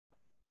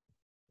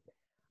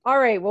All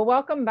right. Well,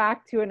 welcome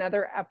back to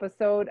another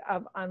episode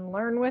of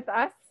Unlearn with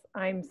us.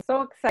 I'm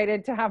so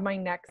excited to have my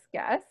next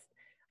guest.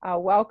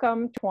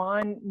 Welcome,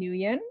 Tuan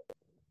Nguyen.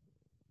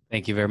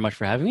 Thank you very much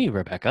for having me,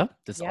 Rebecca.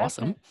 This is Yes, I'm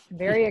awesome.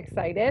 very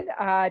excited.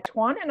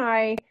 Tuan and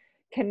I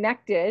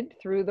connected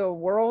through the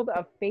world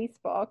of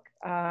Facebook.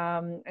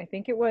 I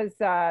think it was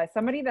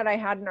somebody that I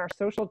had in our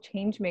social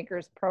change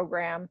makers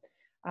program.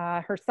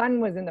 Her son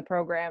was in the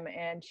program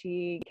and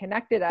she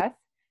connected us.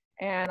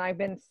 And I've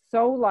been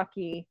so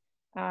lucky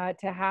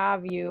to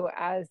have you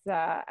as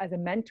a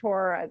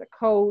mentor, as a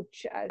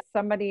coach, as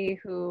somebody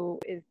who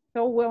is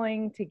so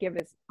willing to give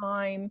his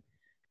time.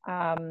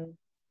 Um,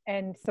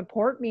 and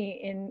support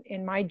me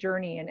in my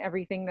journey and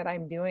everything that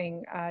I'm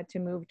doing to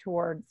move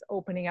towards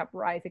opening up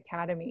Rise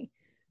Academy.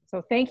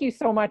 So thank you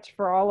so much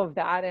for all of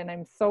that, and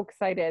I'm so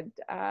excited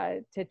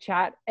to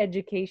chat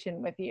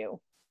education with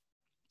you.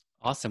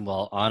 Awesome.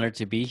 Well, honored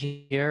to be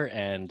here.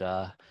 And,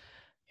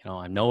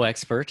 I'm no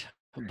expert,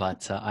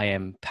 but I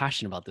am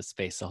passionate about this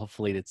space. So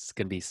hopefully it's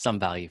going to be some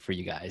value for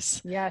you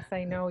guys. Yes,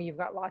 I know you've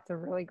got lots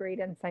of really great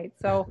insights.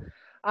 So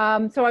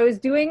I was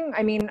doing,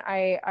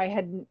 I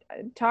had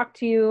talked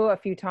to you a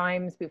few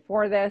times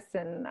before this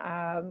and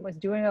was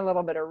doing a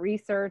little bit of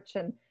research.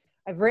 And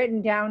I've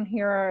written down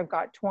here, I've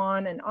got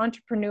Tuan, an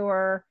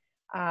entrepreneur,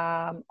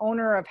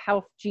 owner of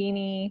Health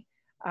Genie.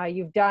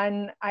 You've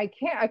done, I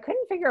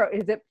couldn't figure out,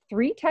 is it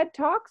 3 TED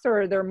Talks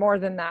or are there more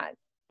than that?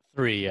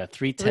 Three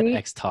Three.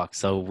 TEDx talks.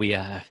 So we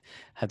have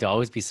to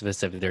always be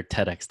specific. They're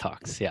TEDx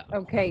talks. Yeah.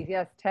 Okay,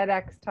 yes,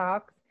 TEDx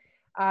Talks.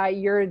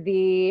 You're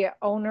the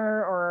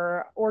owner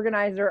or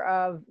organizer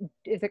of,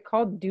 is it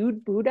called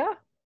Dude Buddha?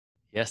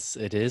 Yes,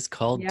 it is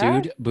called Yes,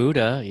 Dude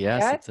Buddha.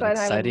 Yes, yes, it's an and I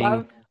would exciting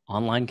love,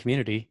 online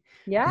community.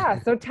 yeah.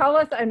 So tell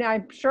us, and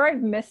I'm sure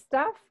I've missed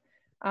stuff.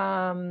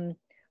 Um,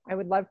 I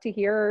would love to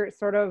hear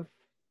sort of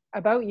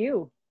about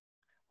you.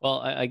 Well,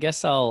 I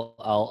guess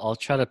I'll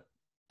try to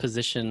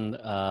position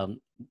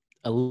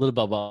a little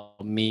bit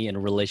about me in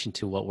relation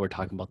to what we're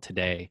talking about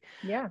today.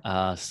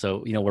 Yeah,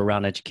 So we're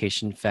around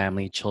education,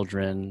 family,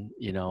 children.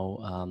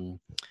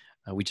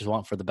 We just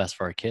want for the best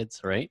for our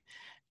kids, right?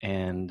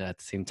 And at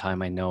the same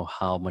time, I know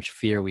how much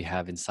fear we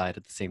have inside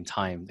at the same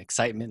time,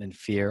 excitement and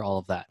fear, all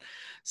of that.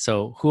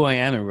 So who I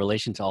am in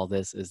relation to all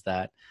this is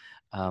that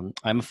I'm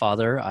a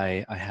father.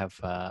 I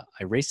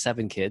raised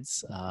 7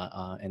 kids,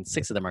 and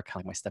 6 of them are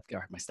kind of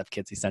like my step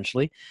kids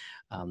essentially,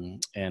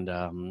 and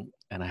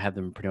I have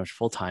them pretty much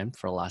full time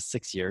for the last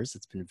 6 years.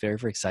 It's been very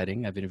very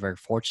exciting. I've been very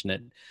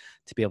fortunate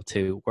to be able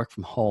to work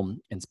from home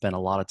and spend a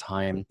lot of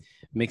time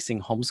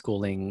mixing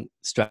homeschooling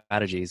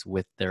strategies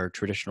with their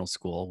traditional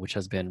school, which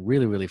has been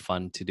really really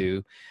fun to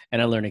do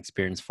and a learning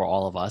experience for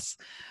all of us.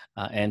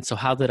 And so,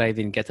 how did I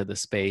even get to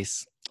this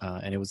space?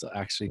 And it was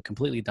actually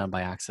completely done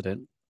by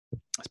accident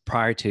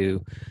prior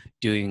to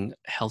doing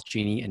Health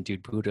Genie and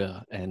Dude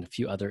Buddha and a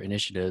few other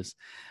initiatives.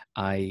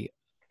 I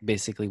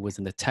basically was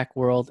in the tech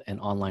world and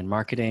online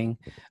marketing.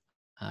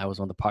 I was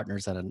one of the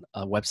partners at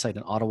a website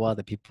in Ottawa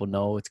that people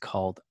know. It's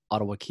called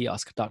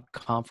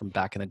ottawakiosk.com from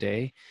back in the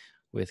day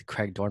with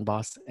Craig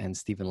Dornbos and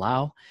Stephen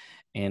Lau.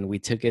 And we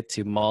took it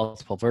to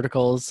multiple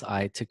verticals.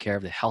 I took care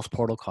of the health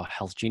portal called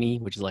Health Genie,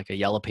 which is like a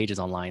Yellow Pages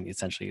online.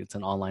 Essentially, it's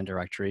an online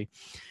directory.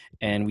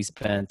 And we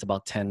spent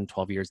about 10,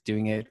 12 years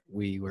doing it.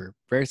 We were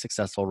very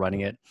successful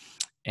running it.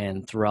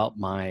 And throughout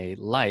my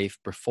life,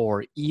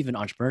 before even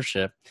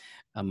entrepreneurship,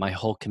 my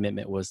whole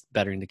commitment was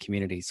bettering the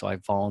community. So I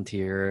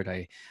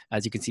volunteered.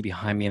 As you can see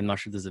behind me, I'm not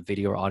sure if there's a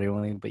video or audio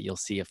only, but you'll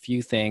see a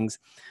few things.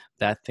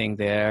 That thing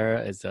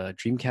there is a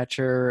dream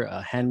catcher,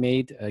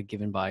 handmade,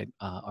 given by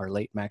our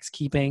late Max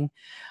Keeping.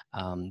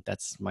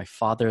 That's my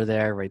father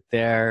there, right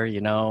there,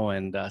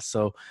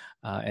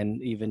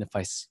 and even if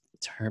I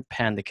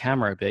pan the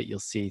camera a bit, you'll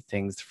see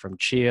things from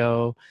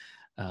CHIO,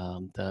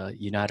 the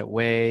United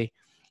Way.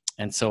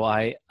 And so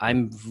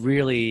I'm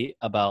really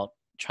about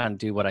trying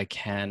to do what I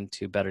can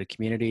to better the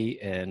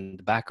community. And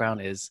the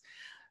background is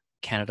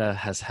Canada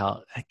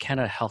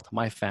helped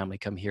my family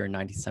come here in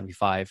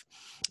 1975.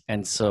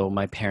 And so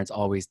my parents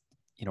always,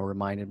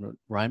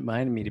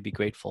 reminded me to be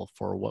grateful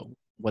for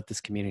what this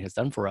community has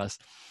done for us.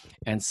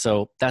 And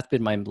so that's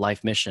been my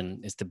life mission,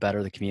 is to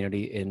better the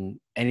community in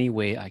any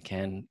way I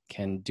can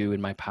do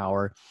in my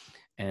power,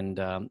 and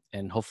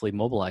hopefully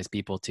mobilize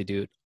people to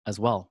do it as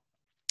well.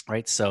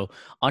 Right. So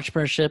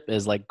entrepreneurship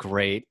is like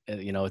great,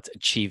 it's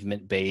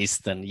achievement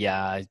based, and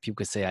yeah, people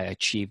could say I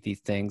achieved these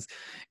things.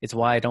 It's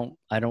why I don't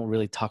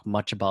really talk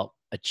much about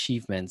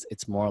achievements.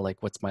 It's more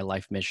like, what's my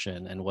life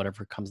mission, and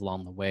whatever comes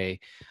along the way,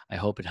 I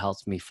hope it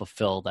helps me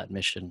fulfill that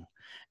mission.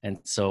 And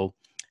so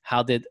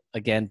how did,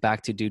 again,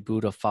 back to Dude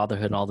Buddha,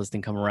 fatherhood and all this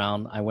thing come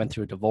around? I went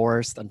through a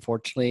divorce,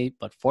 unfortunately,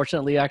 but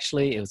fortunately,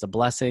 actually, it was a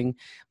blessing.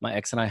 My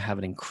ex and I have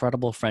an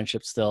incredible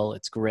friendship still.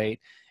 It's great.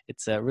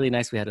 It's really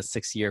nice. We had a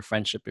 6-year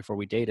friendship before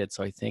we dated.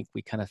 So I think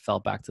we kind of fell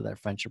back to that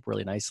friendship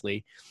really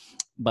nicely.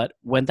 But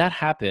when that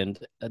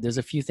happened, there's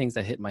a few things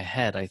that hit my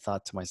head. I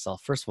thought to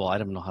myself, first of all, I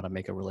don't know how to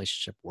make a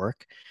relationship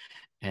work.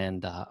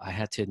 And I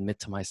had to admit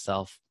to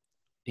myself,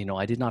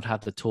 I did not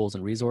have the tools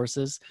and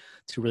resources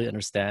to really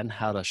understand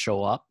how to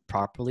show up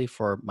properly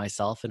for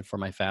myself and for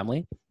my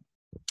family.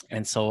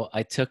 And so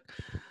I took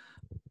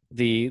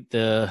the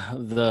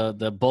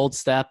bold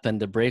step and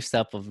the brave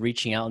step of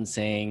reaching out and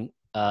saying,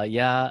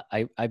 yeah,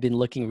 I've been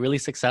looking really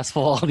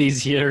successful all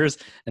these years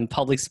and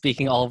public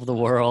speaking all over the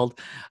world,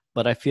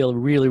 but I feel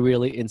really,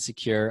 really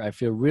insecure. I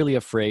feel really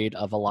afraid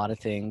of a lot of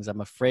things.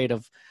 I'm afraid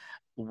of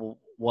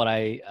what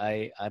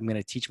I'm going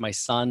to teach my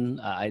son.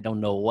 I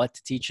don't know what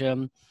to teach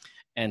him.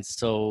 And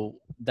so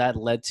that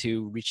led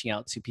to reaching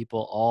out to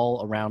people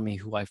all around me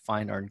who I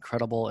find are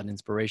incredible and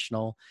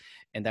inspirational.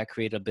 And that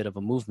created a bit of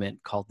a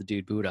movement called the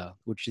Dude Buddha,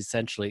 which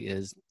essentially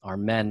is our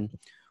men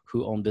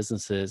who own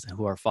businesses,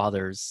 who are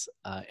fathers,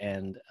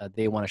 and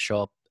they want to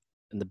show up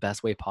in the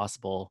best way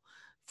possible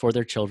for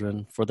their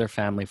children, for their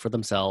family, for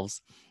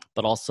themselves,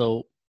 but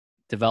also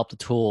develop the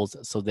tools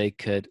so they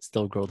could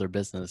still grow their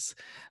business.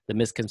 The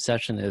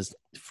misconception is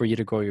for you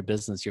to grow your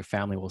business, your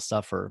family will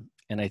suffer.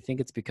 And I think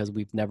it's because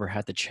we've never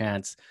had the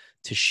chance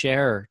to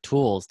share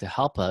tools to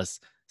help us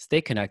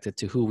stay connected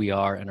to who we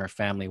are and our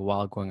family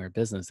while growing our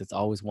business. It's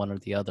always one or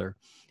the other.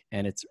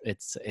 And it's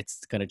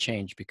going to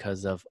change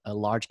because of a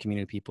large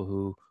community of people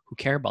who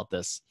care about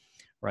this,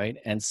 right?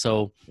 And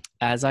so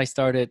as I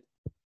started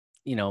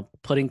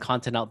putting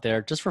content out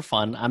there just for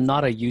fun, I'm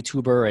not a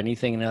YouTuber or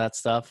anything of that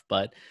stuff,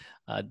 but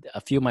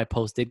a few of my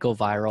posts did go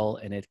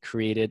viral and it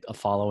created a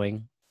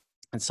following.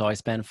 And so I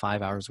spend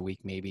 5 hours a week,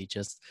 maybe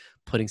just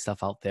putting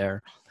stuff out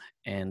there.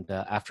 And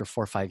after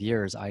 4 or 5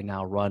 years, I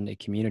now run a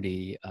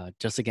community.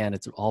 Just again,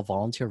 it's all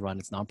volunteer run.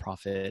 It's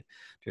nonprofit.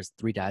 There's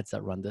 3 dads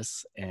that run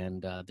this,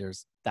 and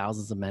there's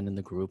thousands of men in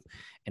the group.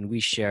 And we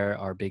share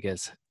our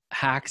biggest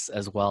hacks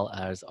as well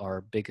as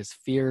our biggest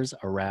fears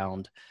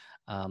around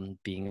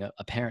being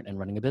a parent and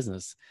running a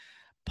business.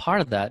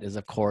 Part of that is,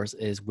 of course,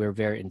 is we're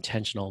very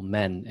intentional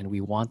men, and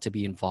we want to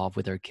be involved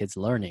with our kids'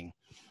 learning.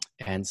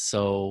 And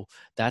so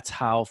that's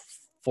how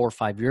 4 or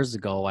 5 years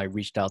ago, I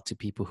reached out to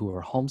people who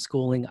are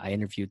homeschooling. I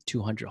interviewed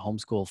 200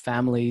 homeschool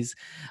families.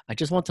 I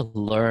just want to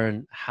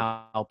learn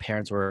how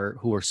parents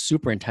who were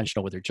super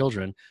intentional with their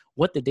children,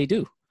 what did they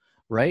do,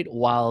 right?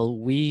 While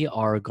we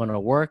are going to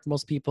work,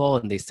 most people,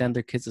 and they send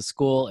their kids to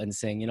school and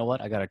saying, you know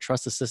what, I got to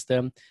trust the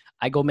system.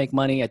 I go make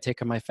money, I take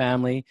care of my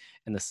family,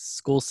 and the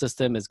school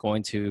system is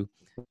going to,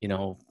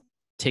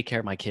 take care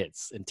of my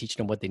kids and teach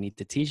them what they need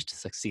to teach to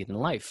succeed in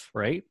life,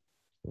 right?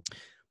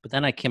 But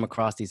then I came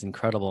across these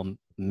incredible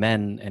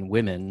men and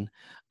women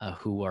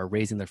who are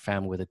raising their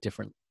family with a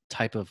different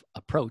type of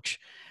approach,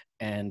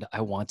 and I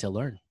want to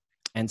learn.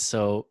 And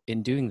so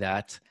in doing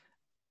that,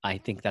 I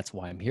think that's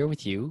why I'm here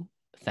with you,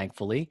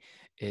 thankfully,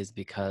 is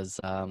because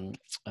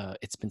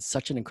it's been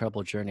such an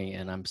incredible journey,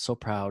 and I'm so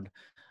proud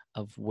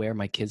of where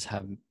my kids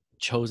have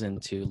chosen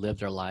to live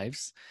their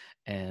lives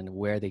and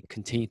where they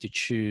continue to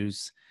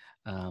choose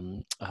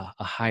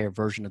a higher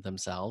version of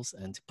themselves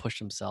and to push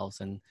themselves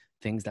in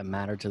things that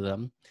matter to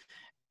them.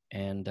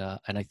 And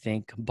I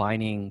think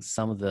combining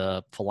some of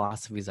the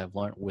philosophies I've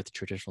learned with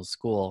traditional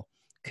school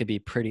could be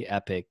pretty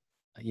epic,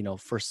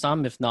 for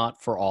some, if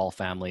not for all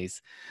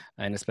families.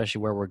 And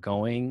especially where we're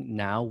going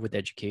now with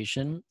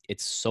education,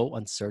 it's so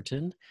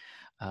uncertain.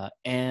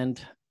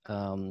 And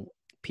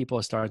people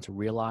are starting to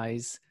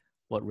realize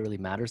what really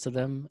matters to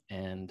them,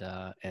 and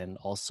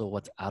also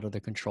what's out of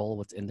their control,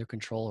 what's in their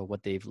control, or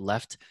what they've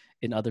left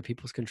in other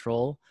people's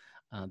control.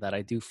 That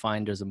I do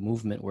find there's a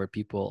movement where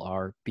people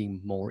are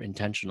being more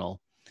intentional.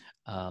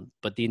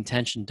 But the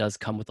intention does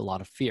come with a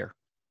lot of fear,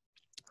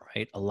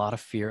 right? A lot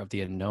of fear of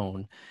the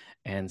unknown.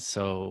 And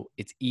so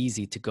it's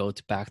easy to go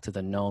back to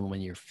the known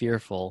when you're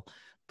fearful.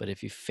 But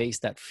if you face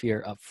that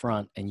fear up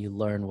front and you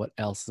learn what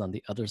else is on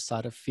the other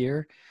side of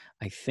fear,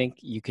 I think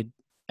you could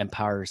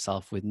empower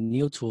yourself with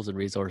new tools and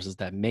resources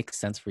that make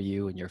sense for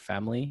you and your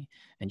family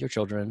and your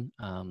children,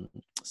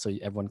 so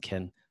everyone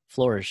can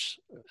flourish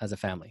as a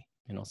family.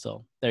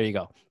 So there you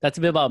go. That's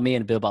a bit about me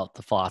and a bit about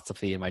the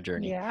philosophy in my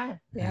journey.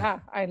 Yeah,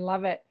 I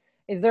love it.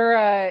 Is there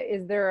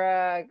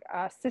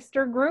a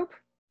sister group?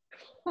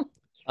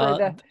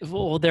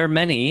 Well, there are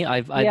many.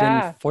 I've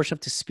been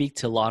fortunate to speak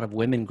to a lot of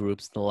women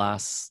groups in the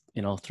last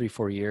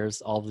 3-4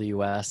 years, all over the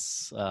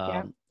U.S.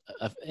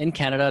 In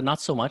Canada, not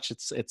so much.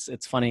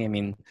 It's funny. I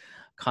mean,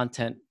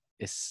 content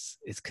is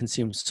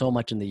consumed so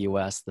much in the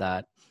U.S.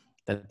 that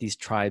these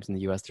tribes in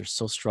the U.S., they're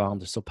so strong,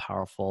 they're so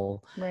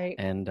powerful, right?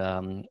 And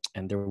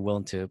they're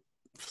willing to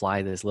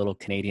fly this little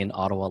Canadian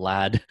Ottawa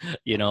lad,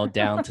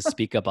 down to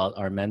speak about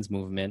our men's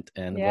movement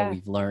and what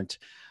we've learned,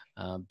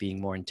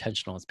 being more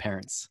intentional as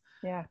parents.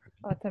 Yeah,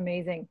 that's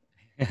amazing.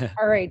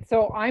 All right,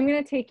 so I'm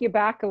going to take you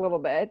back a little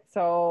bit.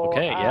 So,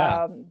 okay,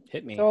 yeah,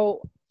 hit me.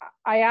 So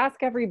I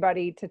ask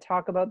everybody to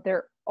talk about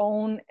their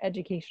own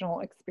educational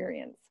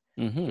experience.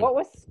 Mm-hmm. What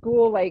was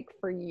school like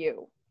for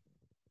you?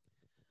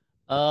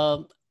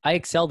 I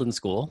excelled in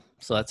school,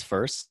 so that's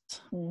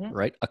first,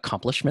 right?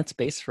 Accomplishments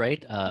based,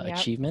 right?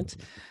 Achievement.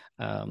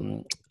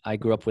 I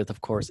grew up with,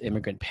 of course,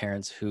 immigrant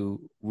parents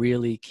who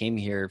really came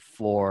here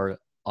for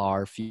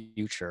our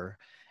future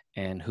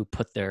and who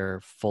put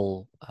their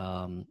full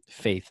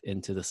faith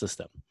into the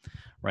system,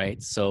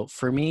 right? So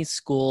for me,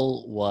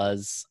 school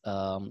was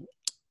I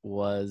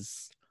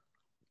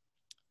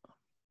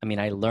mean,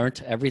 I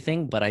learned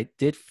everything, but I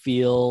did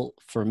feel,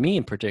 for me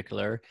in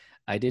particular,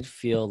 I did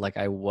feel like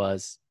I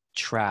was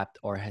trapped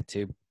or had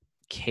to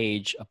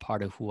cage a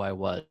part of who I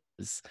was.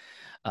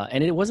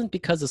 And it wasn't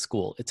because of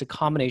school. It's a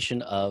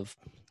combination of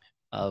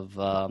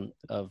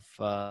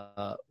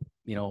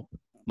you know,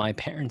 my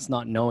parents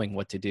not knowing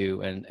what to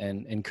do and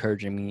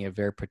encouraging me in a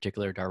very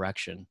particular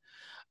direction,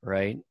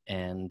 right?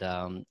 And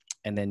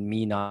then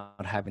me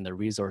not having the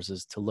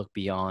resources to look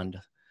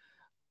beyond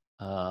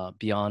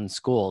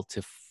school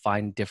to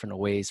find different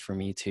ways for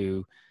me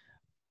to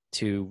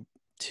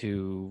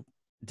to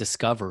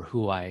discover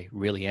who I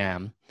really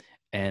am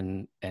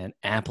and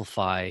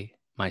amplify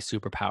my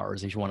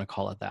superpowers, if you want to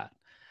call it that,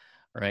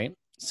 right?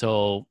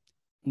 So,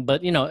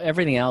 but you know,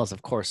 everything else,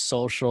 of course,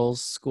 social,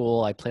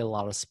 school, I played a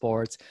lot of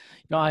sports.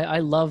 You know, I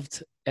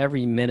loved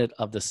every minute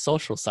of the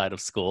social side of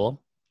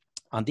school.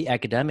 On the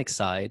academic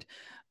side,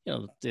 you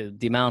know,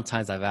 the amount of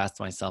times I've asked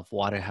myself,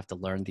 why do I have to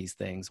learn these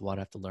things? Why do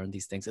I have to learn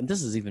these things? And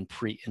this is even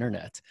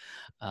pre-internet.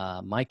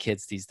 My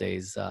kids these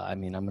days, I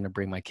mean, I'm going to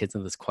bring my kids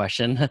into this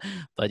question,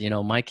 but you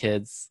know, my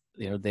kids,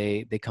 you know,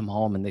 they come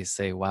home and they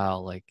say, wow,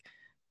 like,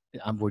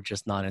 we're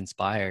just not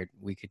inspired.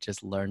 We could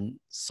just learn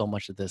so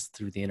much of this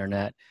through the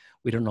internet.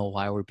 We don't know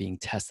why we're being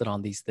tested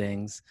on these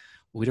things.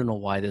 We don't know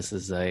why this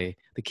is the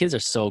kids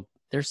are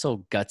they're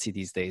so gutsy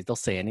these days. They'll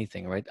say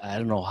anything, right? I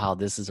don't know how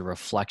this is a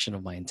reflection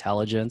of my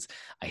intelligence.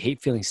 I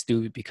hate feeling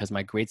stupid because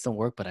my grades don't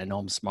work, but I know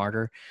I'm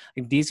smarter.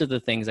 Like, these are the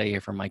things I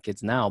hear from my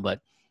kids now.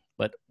 But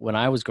when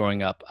I was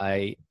growing up,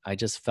 I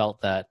just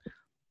felt that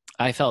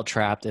I felt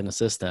trapped in a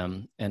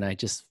system, and I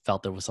just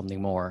felt there was something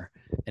more.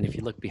 And if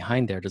you look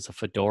behind there, there's a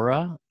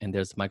fedora and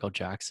there's Michael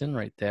Jackson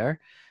right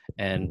there.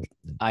 And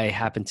I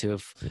happen to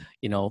have,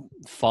 you know,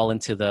 fall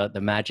into the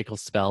magical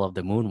spell of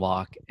the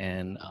moonwalk.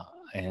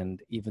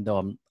 And even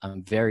though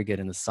I'm very good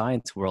in the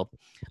science world,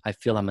 I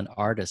feel I'm an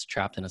artist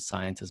trapped in a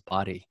scientist's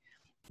body.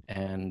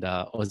 And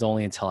it was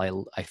only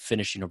until I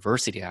finished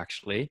university,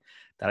 actually,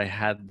 that I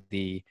had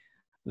the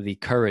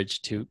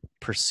courage to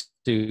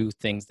pursue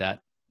things that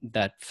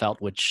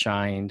felt would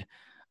shine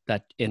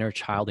that inner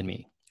child in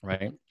me,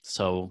 right?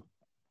 So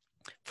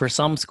for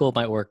some, school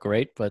might work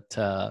great, but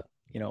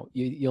you know,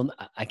 you'll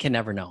I can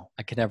never know.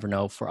 I can never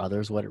know for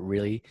others what it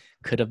really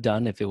could have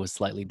done if it was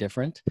slightly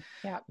different.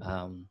 Yeah.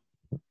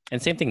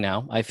 And same thing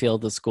now. I feel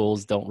the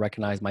schools don't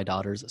recognize my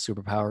daughter's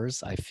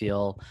superpowers. I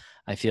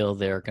feel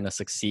they're going to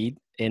succeed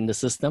in the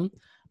system,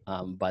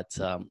 but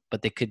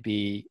they could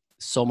be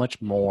so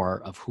much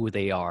more of who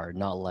they are.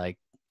 Not like,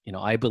 you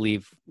know, I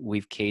believe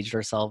we've caged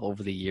ourselves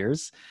over the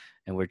years,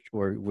 and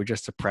we're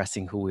just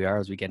suppressing who we are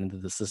as we get into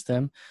the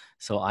system.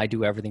 So I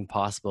do everything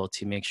possible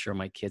to make sure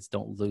my kids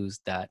don't lose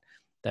that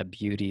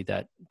beauty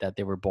that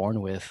they were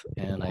born with,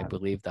 and I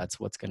believe that's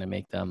what's going to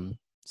make them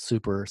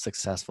super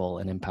successful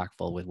and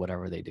impactful with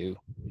whatever they do.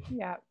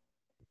 Yeah.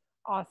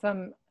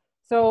 Awesome.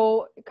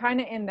 So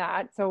kind of in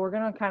that, so we're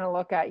going to kind of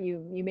look at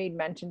you made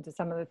mention to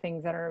some of the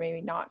things that are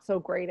maybe not so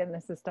great in the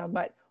system,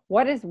 but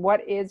what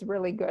is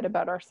really good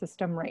about our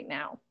system right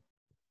now?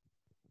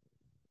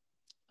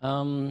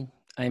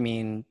 I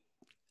mean,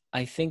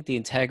 I think the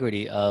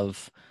integrity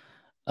of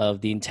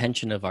the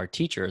intention of our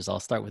teachers, I'll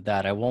start with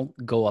that. I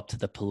won't go up to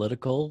the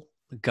political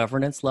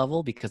governance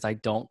level because I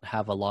don't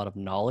have a lot of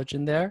knowledge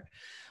in there.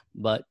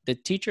 But the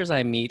teachers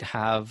I meet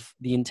have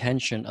the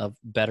intention of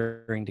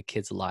bettering the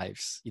kids'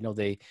 lives. You know,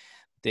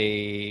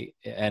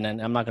 and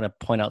I'm not going to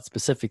point out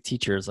specific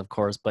teachers, of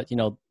course, but you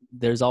know,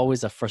 there's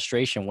always a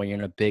frustration when you're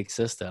in a big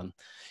system.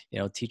 You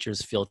know,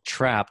 teachers feel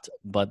trapped,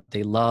 but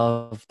they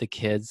love the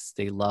kids.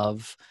 They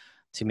love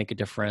to make a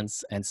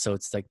difference, and so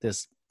it's like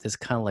this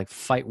kind of like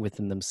fight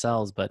within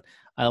themselves. But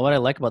what I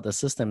like about the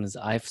system is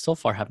I've so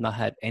far have not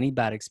had any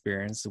bad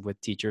experience with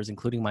teachers,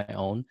 including my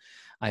own.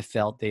 I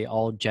felt they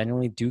all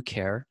genuinely do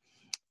care,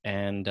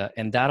 and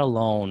that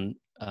alone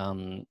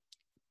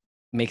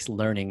makes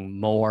learning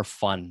more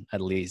fun.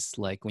 At least,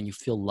 like when you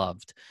feel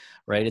loved,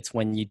 right? It's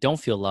when you don't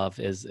feel love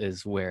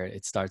is where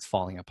it starts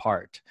falling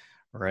apart,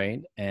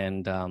 right?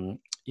 And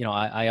you know,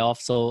 I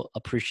also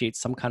appreciate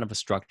some kind of a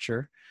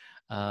structure,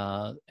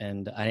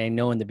 and I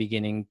know in the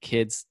beginning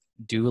kids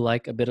do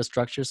like a bit of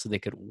structure so they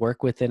could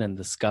work with it and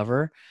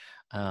discover,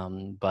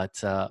 but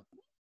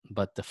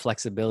the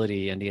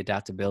flexibility and the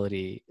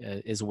adaptability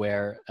is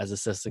where, as the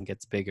system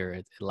gets bigger,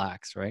 it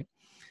lacks, right?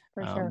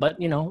 For sure. But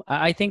you know,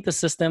 I think the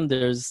system,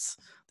 there's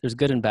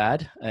good and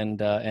bad,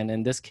 and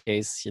in this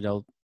case, you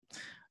know,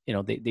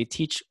 they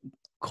teach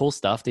cool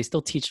stuff. They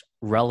still teach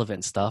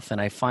relevant stuff,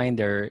 and I find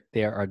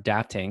they are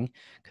adapting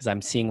because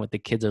I'm seeing what the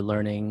kids are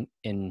learning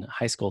in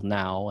high school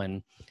now,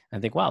 and I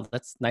think, wow,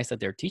 that's nice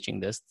that they're teaching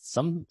this.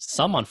 Some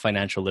on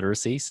financial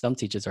literacy, some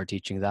teachers are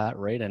teaching that,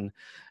 right?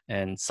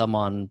 And some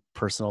on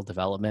personal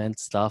development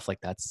stuff,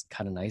 like that's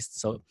kind of nice.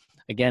 So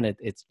again,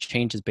 it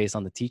changes based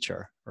on the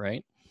teacher,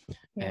 right?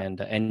 Yeah.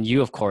 And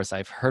you, of course,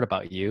 I've heard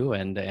about you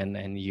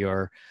and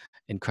your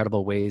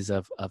incredible ways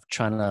of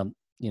trying to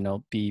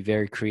be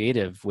very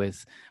creative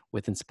with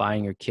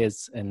inspiring your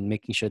kids and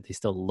making sure they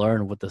still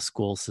learn what the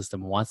school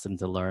system wants them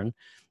to learn,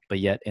 but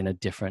yet in a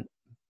different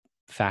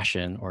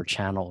fashion or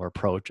channel or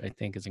approach, I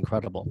think is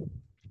incredible.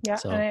 Yeah,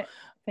 So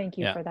thank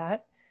you yeah. for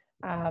that.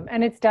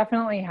 And it's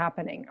definitely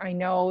happening. I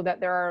know that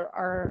there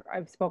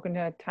I've spoken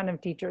to a ton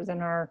of teachers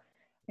in our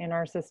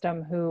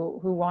system who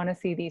want to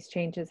see these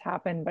changes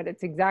happen, but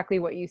it's exactly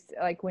what you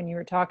like when you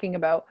were talking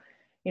about,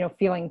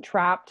 feeling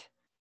trapped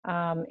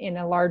in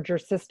a larger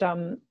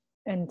system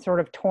and sort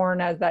of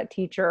torn as that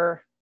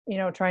teacher,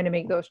 trying to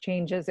make those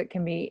changes. It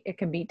can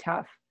be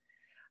tough.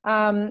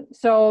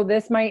 So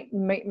this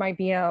might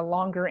be a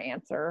longer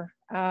answer.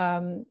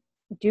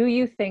 Do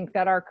you think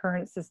that our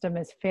current system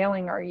is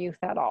failing our youth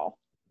at all?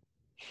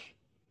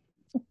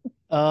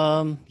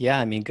 Yeah,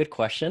 I mean, good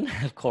question,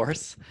 of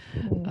course.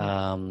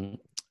 Mm.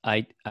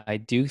 I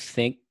do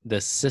think the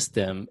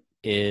system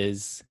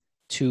is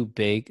too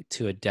big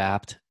to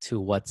adapt to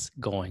what's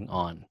going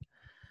on,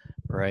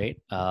 right?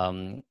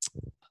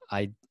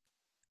 I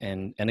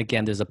and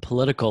again, there's a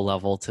political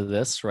level to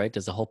this, right?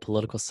 There's a whole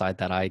political side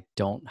that I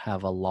don't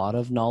have a lot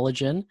of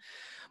knowledge in,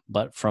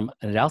 but from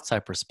an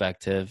outside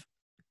perspective,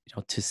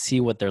 to see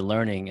what they're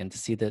learning and to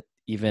see that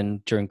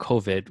even during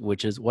COVID,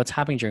 which is what's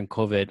happening during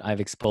COVID,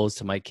 I've exposed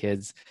to my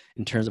kids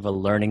in terms of a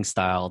learning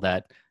style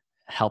that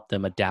helped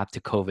them adapt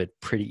to COVID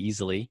pretty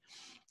easily.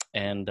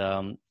 And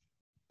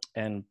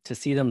to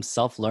see them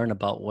self-learn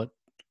about what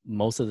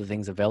most of the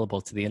things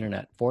available to the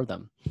internet for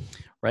them,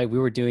 right? We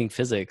were doing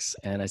physics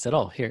and I said,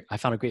 oh, here, I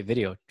found a great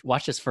video.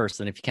 Watch this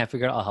first. And if you can't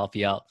figure it out, I'll help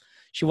you out.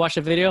 She watched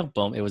the video,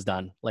 boom, it was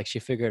done. Like she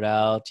figured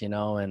out,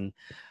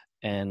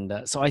 and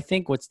so I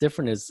think what's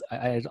different is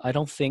I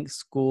don't think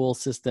school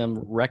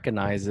system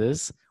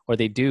recognizes, or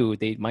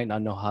they might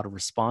not know how to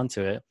respond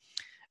to it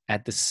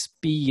at the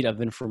speed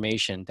of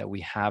information that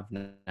we have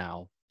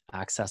now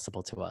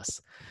accessible to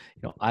us.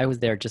 I was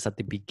there just at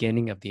the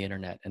beginning of the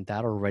internet, and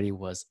that already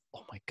was,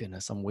 oh my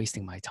goodness, I'm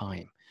wasting my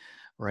time,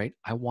 right?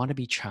 I want to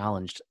be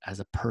challenged as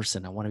a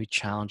person. I want to be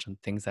challenged on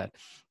things that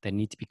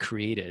need to be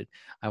created.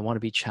 I want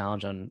to be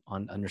challenged on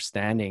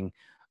understanding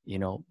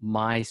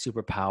my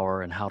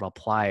superpower and how to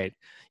apply it.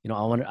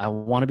 I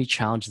want to be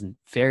challenged in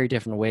very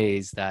different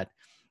ways that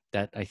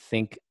I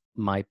think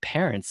my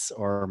parents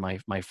or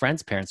my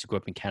friends' parents who grew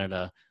up in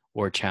Canada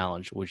were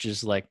challenged, which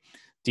is like,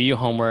 do your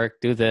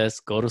homework, do this,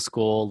 go to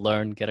school,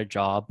 learn, get a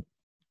job,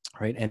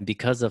 right? And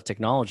because of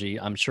technology,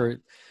 I'm sure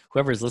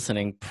whoever is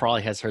listening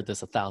probably has heard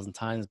this 1,000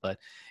 times, but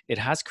it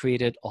has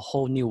created a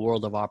whole new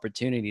world of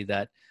opportunity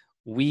that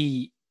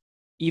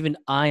even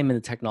I'm in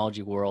the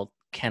technology world,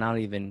 cannot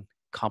even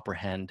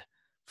comprehend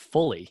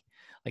fully.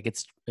 Like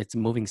it's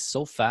moving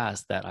so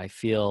fast that I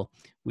feel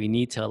we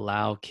need to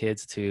allow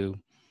kids to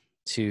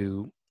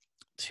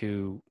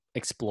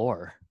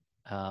explore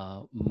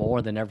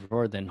more than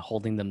ever than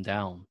holding them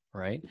down,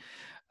 right?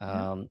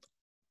 Yeah.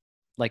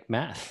 Like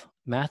math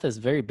is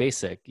very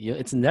basic.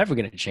 It's never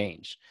going to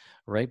change,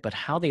 right? But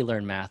how they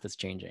learn math is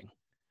changing,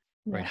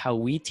 right? Yeah. How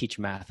we teach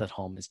math at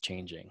home has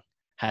changed,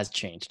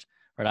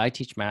 right? I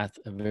teach math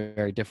a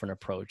very different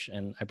approach,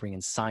 and I bring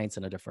in science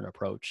in a different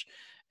approach.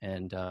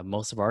 And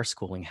most of our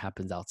schooling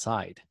happens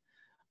outside,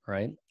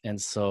 right? And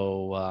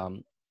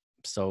so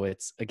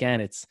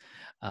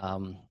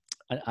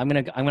I'm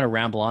gonna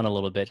ramble on a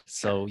little bit.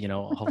 So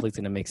hopefully it's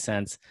gonna make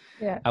sense.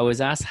 Yeah. I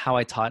was asked how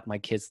I taught my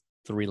kids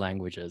 3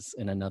 languages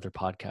in another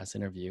podcast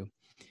interview,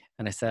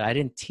 and I said I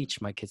didn't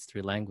teach my kids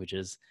 3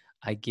 languages.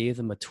 I gave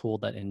them a tool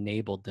that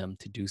enabled them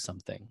to do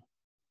something.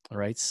 All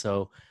right.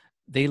 So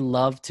they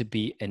love to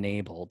be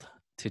enabled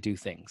to do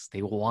things.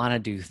 They want to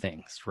do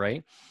things,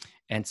 right?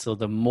 And so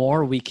the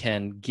more we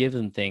can give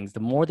them things, the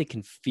more they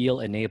can feel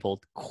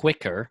enabled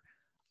quicker,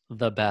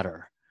 the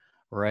better,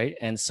 right?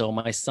 And so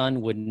I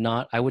would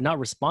not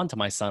respond to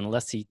my son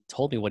unless he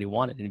told me what he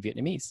wanted in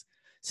Vietnamese.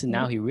 So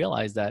now Yeah. he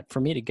realized that for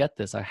me to get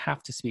this, I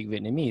have to speak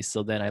Vietnamese.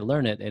 So then I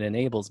learn it. It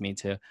enables me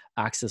to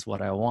access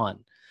what I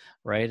want,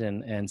 right?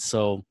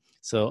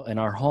 So in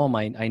our home,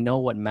 I know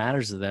what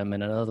matters to them.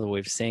 And another way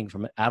of saying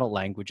from adult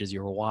language is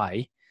your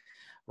why,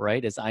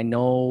 right? Is I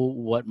know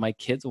what my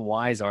kids'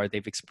 whys are.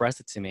 They've expressed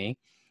it to me.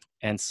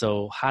 And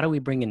so how do we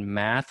bring in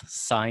math,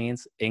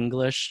 science,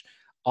 English,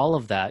 all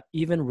of that,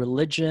 even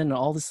religion,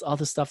 all this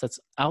other stuff that's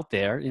out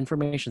there,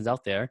 information's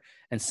out there,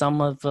 and some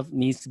of it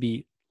needs to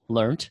be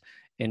learned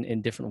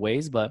in different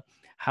ways. But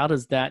how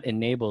does that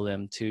enable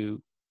them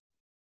to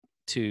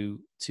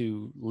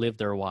live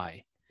their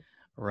why,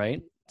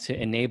 right? To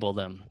enable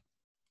them,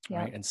 Yeah.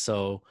 right? And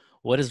so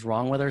what is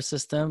wrong with our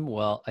system?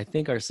 Well, I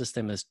think our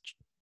system is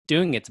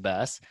doing its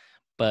best,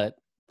 but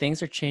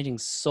things are changing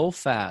so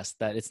fast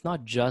that it's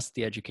not just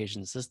the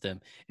education system.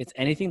 It's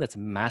anything that's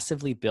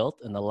massively built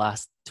in the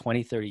last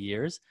 20, 30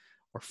 years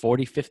or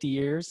 40, 50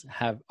 years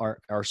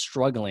are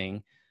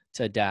struggling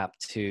to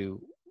adapt to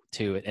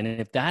it. And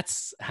if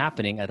that's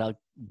happening at a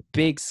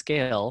big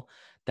scale,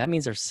 that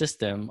means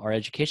our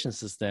education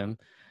system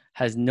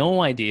has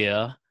no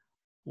idea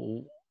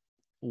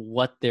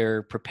what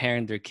they're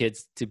preparing their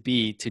kids to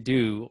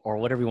do, or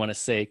whatever you want to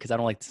say, because I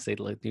don't like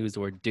to use the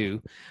word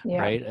do, Yeah.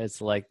 right?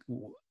 It's like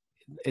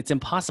it's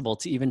impossible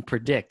to even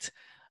predict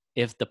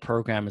if the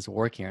program is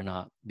working or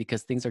not,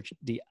 because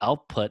the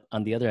output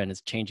on the other end is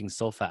changing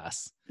so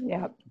fast.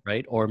 Yeah.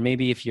 Right? Or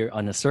maybe if you're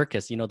on a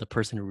circus, the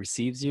person who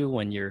receives you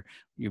when you're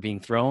being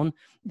thrown,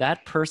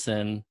 that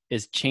person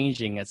is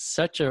changing at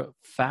such a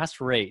fast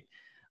rate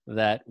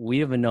that we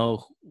don't even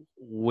know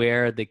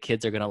where the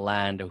kids are going to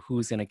land or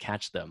who's going to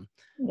catch them.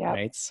 Yeah.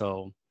 Right?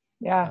 So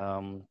Yeah.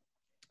 um,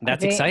 I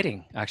that's think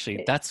exciting,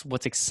 actually. That's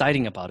what's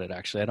exciting about it,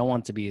 actually. I don't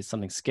want it to be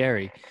something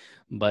scary,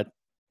 but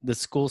the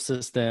school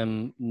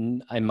system,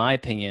 in my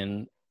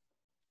opinion,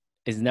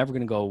 is never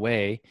going to go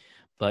away,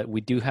 but we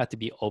do have to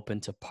be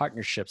open to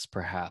partnerships,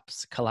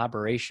 perhaps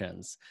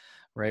collaborations,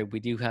 right? We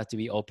do have to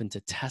be open to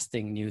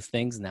testing new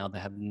things now that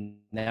have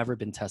never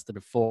been tested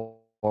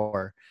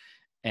before,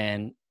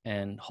 and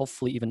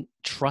hopefully even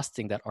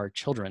trusting that our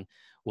children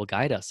will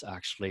guide us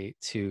actually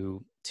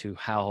to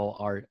how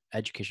our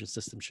education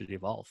system should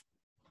evolve.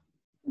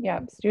 yeah,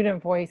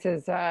 student voice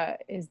is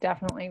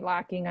definitely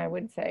lacking, I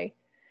would say.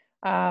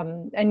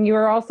 And you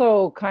were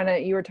also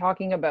you were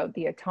talking about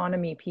the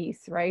autonomy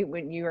piece, right?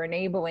 When you're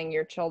enabling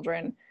your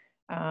children,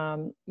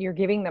 you're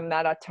giving them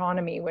that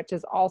autonomy, which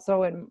is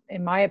also,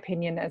 in my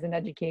opinion, as an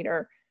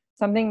educator,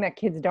 something that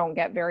kids don't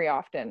get very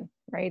often,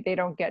 right? They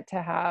don't get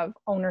to have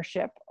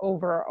ownership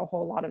over a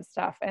whole lot of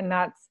stuff. And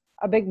that's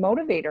a big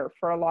motivator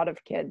for a lot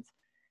of kids,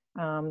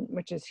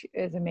 which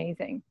is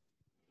amazing.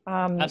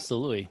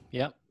 Absolutely.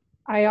 Yep.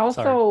 I Sorry.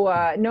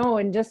 also no,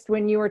 and just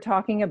when you were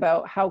talking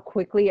about how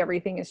quickly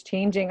everything is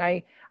changing,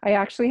 I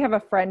actually have a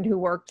friend who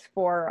worked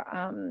for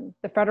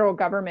the federal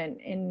government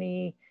in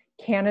the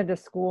Canada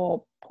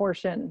school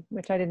portion,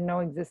 which I didn't know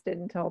existed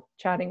until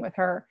chatting with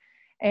her.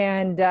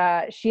 And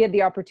she had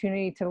the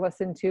opportunity to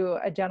listen to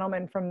a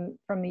gentleman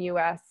from the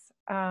U.S.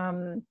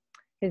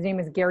 His name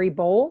is Gary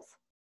Bowles.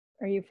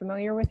 Are you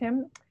familiar with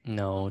him?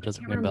 No, it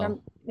doesn't ring a Remember,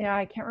 bell. yeah,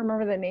 I can't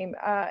remember the name.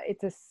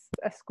 It's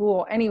a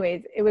school.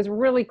 Anyways, it was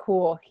really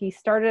cool. He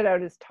started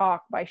out his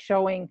talk by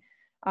showing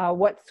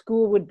what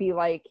school would be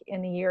like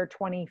in the year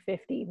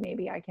 2050.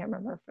 Maybe I can't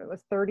remember if it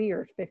was 30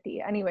 or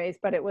 50. Anyways,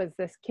 but it was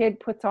this kid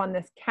puts on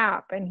this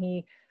cap and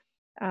he,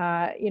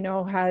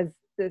 has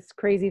this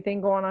crazy thing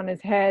going on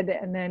his head,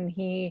 and then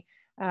he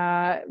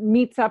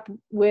meets up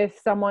with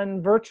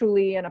someone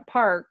virtually in a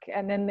park,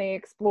 and then they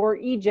explore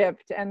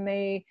Egypt, and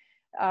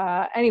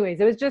anyways,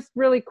 it was just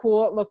really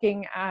cool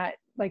looking at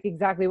like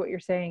exactly what you're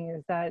saying,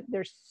 is that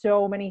there's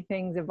so many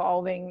things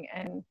evolving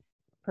and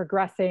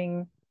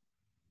progressing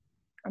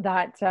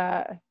that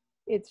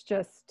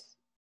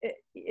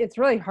it's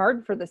really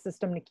hard for the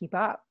system to keep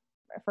up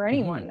for Hmm.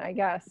 anyone, I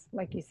guess,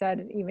 like you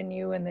said, even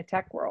you in the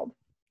tech world.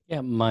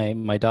 Yeah,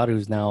 my daughter,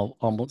 who's now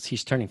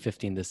she's turning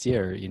 15 this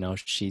year,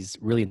 she's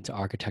really into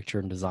architecture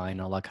and design,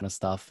 all that kind of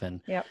stuff.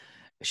 And Yep.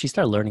 she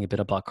started learning a bit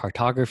about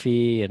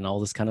cartography and all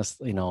this kind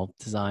of,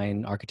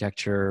 design,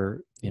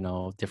 architecture,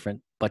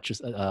 different butchers,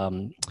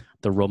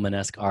 the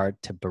Romanesque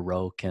art to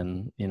Baroque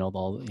and,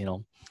 all,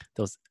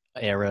 those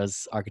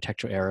eras,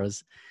 architectural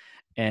eras.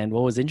 And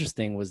what was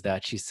interesting was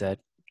that she said,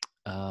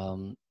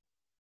 um,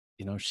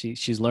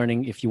 she's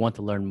learning, if you want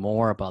to learn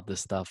more about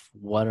this stuff,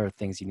 what are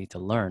things you need to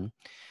learn?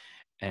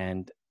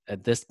 And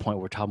at this point,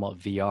 we're talking about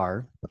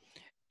VR.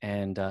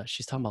 And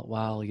she's talking about,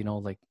 wow,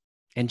 like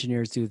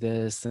engineers do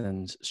this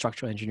and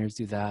structural engineers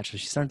do that. So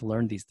she's starting to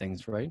learn these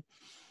things, right?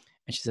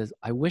 And she says,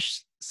 I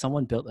wish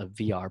someone built a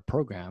VR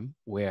program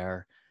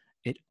where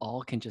it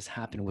all can just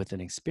happen with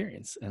an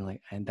experience. And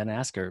then I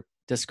asked her,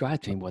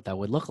 describe to me what that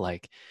would look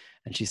like.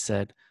 And she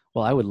said,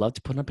 well, I would love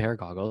to put on a pair of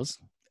goggles.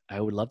 I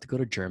would love to go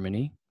to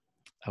Germany.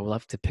 I would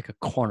love to pick a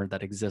corner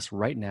that exists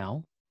right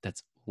now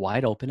that's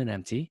wide open and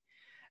empty.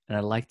 And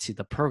I'd like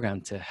the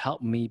program to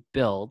help me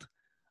build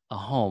a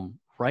home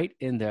right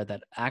in there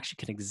that actually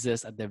can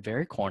exist at the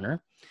very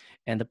corner.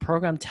 And the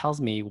program tells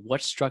me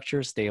what structure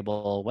is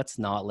stable, what's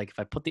not. Like if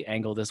I put the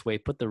angle this way,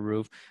 put the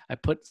roof, I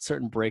put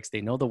certain bricks,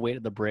 they know the weight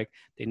of the brick,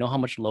 they know how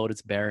much load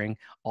it's bearing,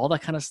 all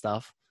that kind of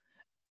stuff.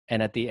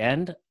 And at the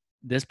end,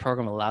 this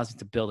program allows me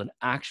to build an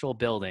actual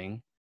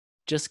building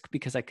just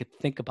because I could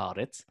think about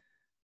it,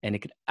 and it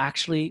could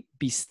actually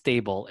be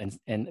stable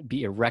and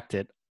be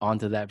erected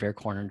onto that very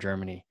corner in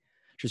Germany.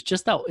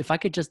 Just that, if I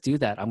could just do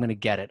that, I'm going to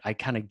get it. I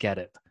kind of get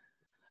it.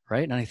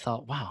 Right. And I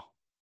thought, wow,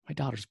 my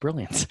daughter's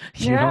brilliant.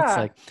 It's Yeah.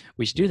 like,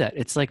 we should do that.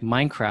 It's like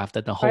Minecraft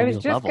at the I whole was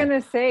new just level.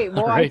 gonna say,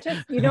 well, Right.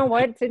 you know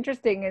what? It's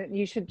interesting.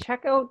 You should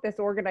check out this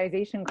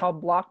organization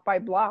called Block by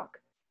Block.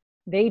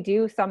 They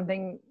do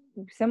something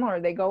similar.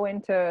 They go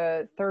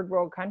into third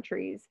world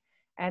countries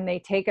and they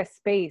take a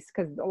space,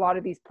 because a lot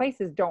of these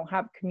places don't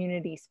have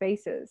community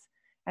spaces.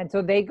 And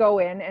so they go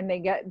in and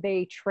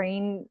they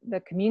train the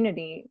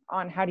community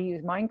on how to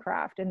use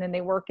Minecraft. And then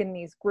they work in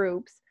these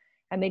groups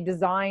and they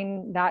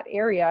design that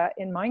area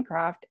in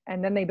Minecraft,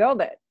 and then they build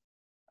it.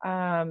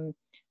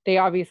 They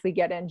obviously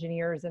get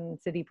engineers and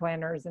city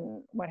planners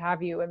and what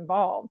have you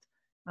involved.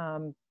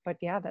 But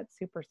yeah, that's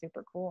super,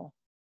 super cool.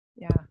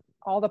 Yeah,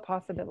 all the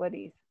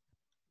possibilities.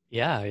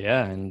 Yeah.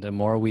 Yeah. And the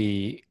more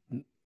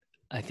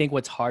I think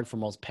what's hard for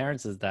most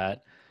parents is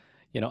that,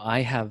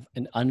 I have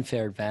an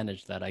unfair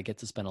advantage that I get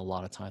to spend a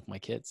lot of time with my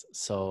kids.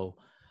 So,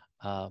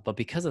 but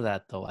because of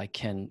that, though, I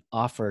can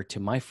offer to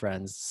my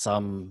friends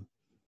some,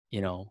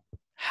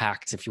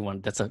 hacks, if you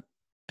want. That's a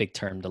big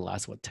term the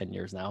last, 10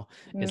 years now,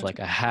 is like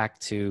a hack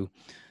to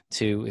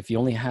if you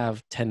only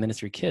have 10 minutes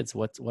for your kids,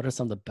 what are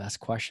some of the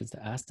best questions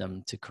to ask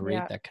them to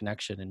create that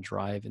connection and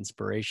drive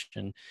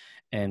inspiration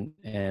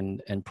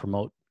and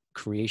promote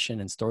creation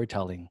and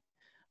storytelling,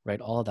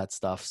 right? All of that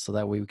stuff. So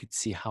that way we could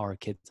see how our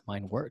kids'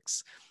 mind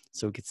works.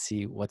 So we could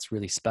see what's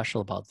really special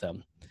about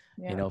them.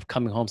 If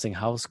coming home saying,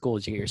 how was school?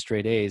 Did you get your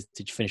straight A's?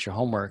 Did you finish your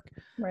homework?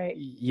 Right.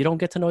 You don't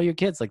get to know your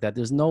kids like that.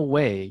 There's no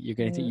way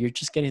you're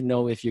just getting to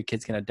know if your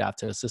kids can adapt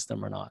to a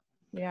system or not.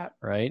 Yeah.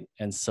 Right.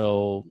 And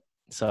so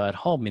at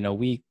home,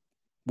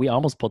 we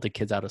almost pulled the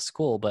kids out of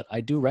school, but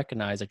I do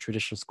recognize that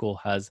traditional school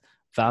has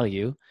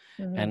value.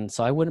 And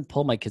so I wouldn't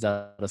pull my kids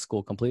out of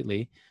school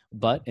completely,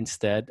 but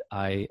instead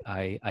I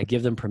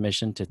give them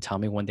permission to tell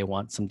me when they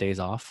want some days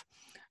off,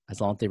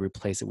 as long as they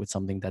replace it with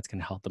something that's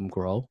going to help them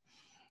grow.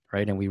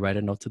 Right. And we write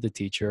a note to the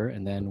teacher,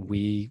 and then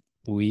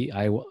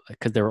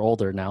because they're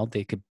older now,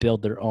 they could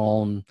build their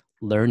own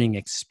learning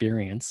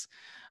experience.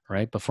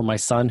 Right. But for my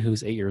son,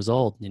 who's 8 years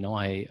old,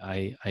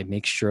 I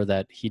make sure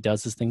that he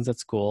does his things at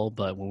school,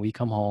 but when we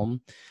come home,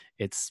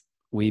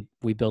 we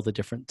build a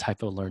different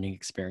type of learning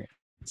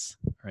experience.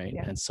 Right.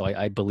 Yeah. And so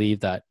I believe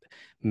that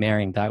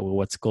marrying that with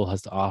what school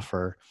has to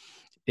offer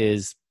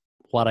is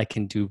what I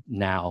can do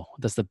now.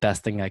 That's the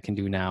best thing I can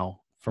do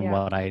now from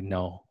what I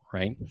know.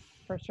 Right.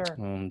 For sure.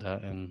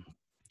 And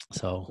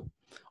so,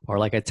 or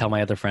like I tell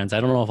my other friends,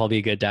 I don't know if I'll be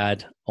a good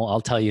dad. Well,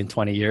 I'll tell you in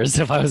 20 years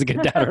if I was a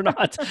good dad or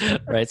not.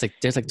 Right. It's like,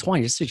 there's like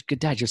 20, you're such a good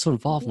dad. You're so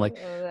involved. I'm like,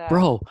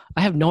 bro,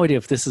 I have no idea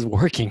if this is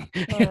working.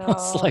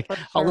 It's like, sure.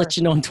 I'll let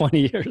you know in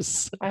 20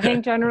 years. I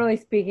think generally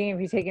speaking, if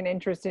you take an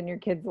interest in your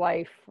kid's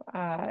life,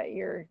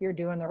 you're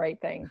doing the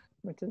right thing,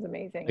 which is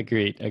amazing.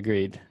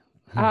 Agreed.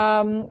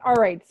 All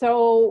right.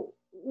 So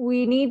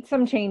we need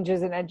some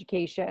changes in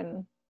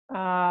education.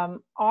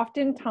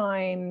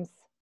 Oftentimes,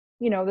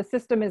 the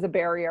system is a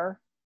barrier,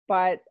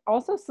 but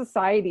also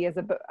society is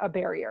a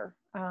barrier.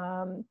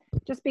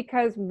 Just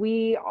because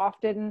we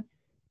often,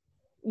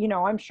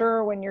 I'm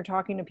sure when you're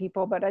talking to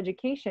people about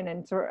education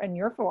and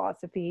your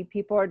philosophy,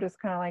 people are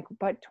just kind of like,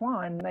 but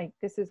Tuan, like,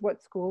 this is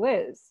what school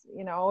is.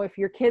 If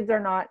your kids are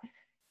not,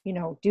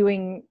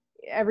 doing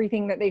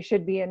everything that they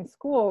should be in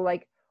school,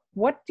 like,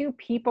 what do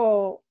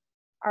people,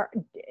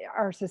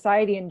 our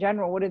society in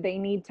general, what do they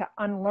need to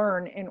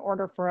unlearn in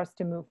order for us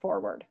to move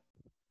forward?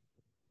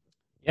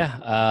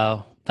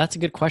 Yeah, that's a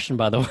good question,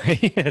 by the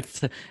way.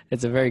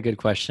 It's a very good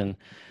question.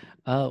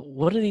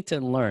 What do they need to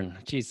unlearn?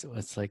 Geez,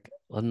 it's like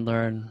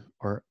unlearn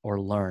or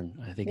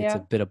learn. I think it's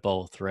a bit of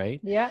both,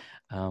 right? Yeah.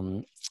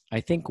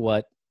 I think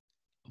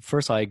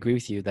first, I agree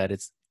with you that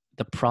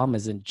the problem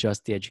isn't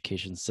just the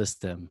education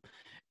system.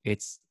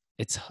 It's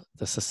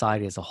the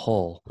society as a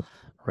whole,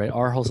 right?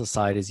 Our whole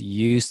society is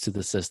used to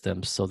the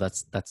system. So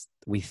that's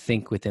we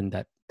think within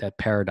that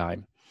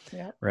paradigm,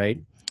 right?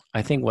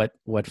 I think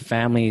what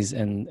families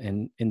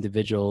and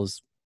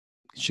individuals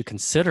should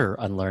consider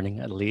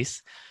unlearning, at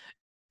least,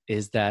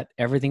 is that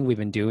everything we've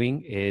been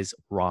doing is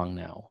wrong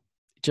now.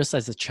 Just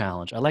as a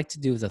challenge, I like to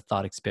do as a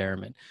thought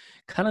experiment.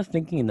 Kind of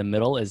thinking in the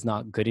middle is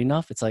not good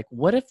enough. It's like,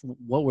 what if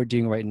what we're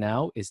doing right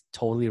now is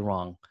totally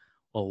wrong?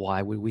 Well,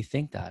 why would we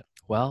think that?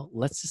 Well,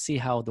 let's just see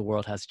how the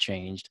world has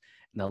changed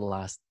in the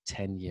last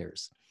 10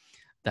 years.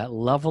 That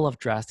level of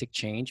drastic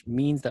change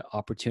means that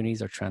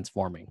opportunities are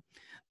transforming.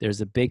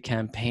 There's a big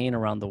campaign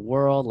around the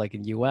world, like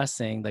in US,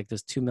 saying like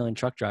there's 2 million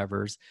truck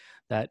drivers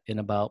that in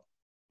about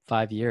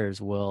 5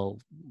 years will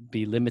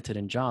be limited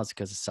in jobs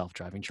because of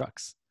self-driving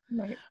trucks.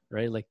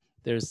 Right? Like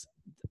there's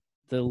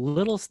the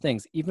littlest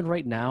things, even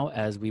right now,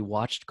 as we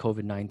watched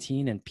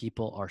COVID-19 and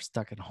people are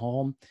stuck at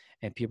home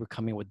and people are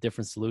coming with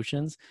different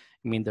solutions.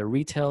 I mean, the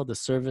retail, the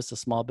service, the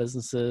small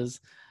businesses,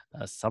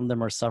 some of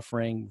them are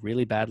suffering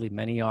really badly.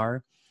 Many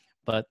are,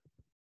 but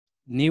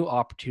new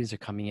opportunities are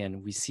coming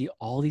in. We see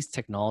all these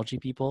technology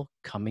people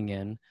coming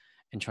in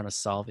and trying to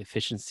solve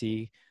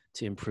efficiency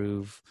to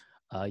improve,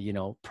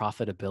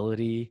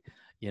 profitability,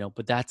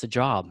 but that's a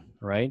job,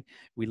 right?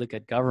 We look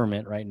at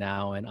government right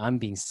now, and I'm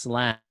being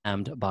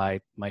slammed by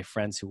my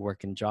friends who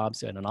work in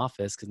jobs in an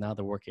office because now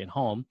they're working at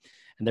home,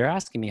 and they're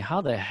asking me,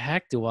 how the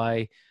heck do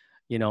I,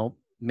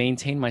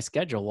 maintain my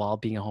schedule while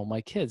being at home with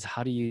my kids?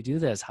 How do you do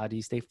this? How do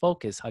you stay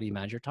focused? How do you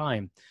manage your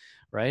time?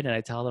 Right. And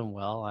I tell them,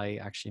 well, I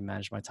actually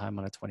manage my time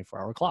on a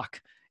 24-hour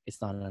clock.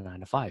 It's not a 9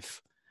 to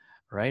 5.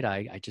 Right.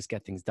 I just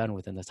get things done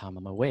within the time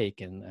I'm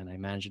awake, and I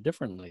manage it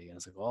differently. And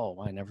it's like,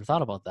 oh, I never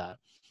thought about that.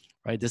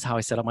 Right. This is how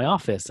I set up my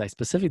office. I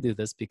specifically do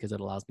this because it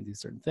allows me to do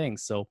certain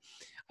things. So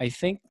I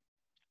think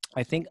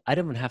I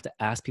don't even have to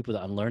ask people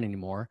to unlearn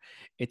anymore.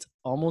 It's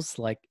almost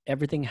like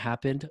everything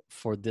happened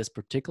for this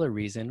particular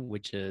reason,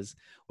 which is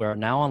we're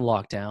now on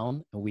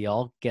lockdown and we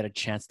all get a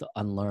chance to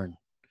unlearn.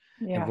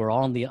 And we're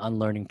all in the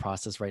unlearning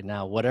process right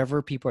now.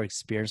 Whatever people are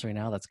experiencing right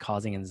now that's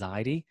causing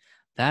anxiety,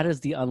 that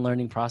is the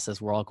unlearning process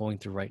we're all going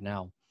through right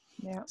now.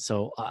 Yeah.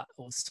 So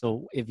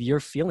if you're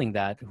feeling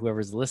that,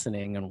 whoever's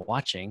listening and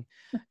watching,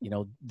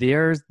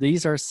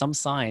 these are some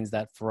signs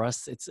that for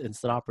us, it's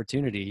an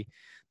opportunity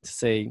to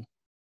say,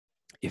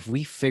 if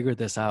we figure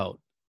this out,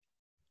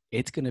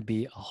 it's going to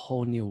be a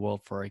whole new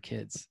world for our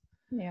kids,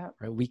 Yeah.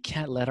 right? We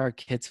can't let our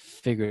kids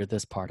figure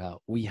this part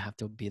out. We have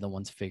to be the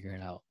ones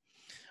figuring it out,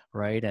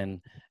 right?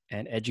 And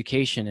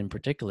education in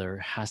particular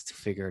has to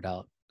figure it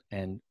out,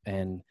 and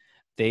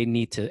they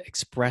need to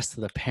express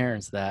to the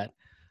parents that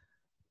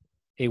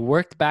it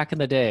worked back in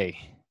the day,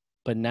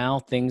 but now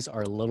things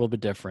are a little bit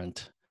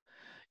different.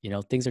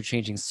 Things are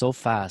changing so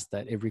fast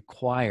that it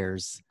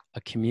requires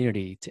a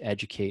community to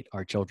educate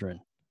our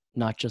children,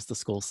 not just the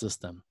school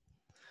system.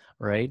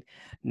 Right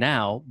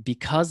now,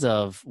 because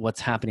of what's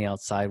happening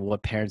outside,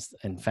 what parents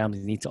and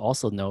families need to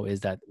also know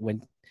is that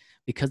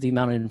because the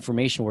amount of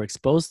information we're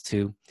exposed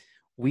to,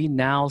 we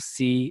now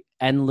see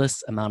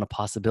endless amount of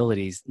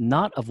possibilities,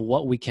 not of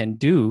what we can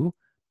do,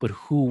 but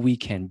who we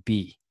can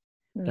be.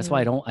 That's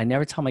why Mm. I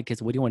never tell my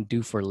kids, what do you want to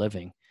do for a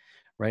living?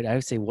 Right? I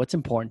would say, what's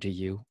important to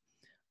you?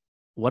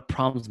 What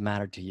problems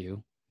matter to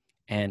you?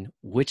 And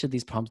which of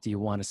these problems do you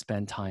want to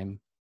spend time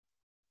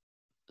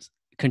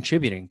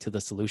contributing to the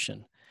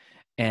solution?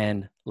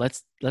 And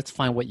let's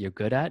find what you're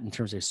good at in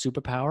terms of your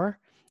superpower,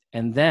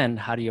 and then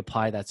how do you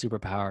apply that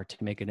superpower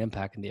to make an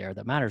impact in the area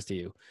that matters to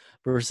you,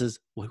 versus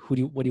what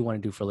do you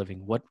want to do for a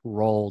living? What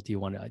role do you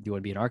want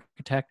to be? An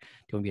architect? Do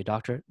you want to be a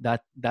doctor?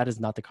 That is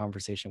not the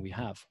conversation we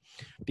have,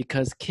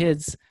 because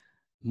kids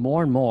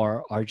more and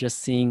more are just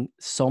seeing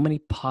so many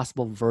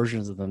possible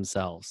versions of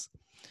themselves,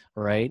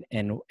 right?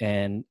 And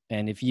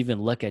if you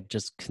even look at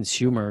just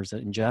consumers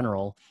in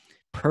general,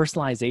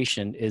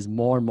 personalization is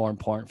more and more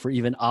important for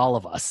even all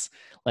of us.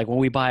 Like when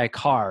we buy a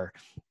car,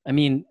 I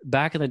mean,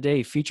 back in the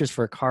day, features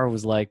for a car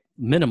was like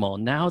minimal.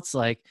 Now it's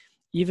like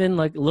even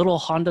like little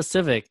Honda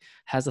Civic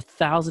has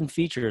 1,000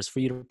 features for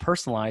you to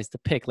personalize, to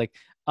pick. Like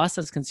us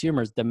as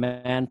consumers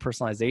demand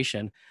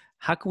personalization.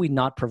 How can we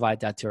not provide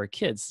that to our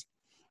kids?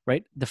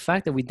 Right? The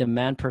fact that we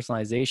demand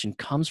personalization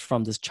comes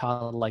from this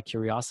childlike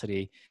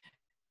curiosity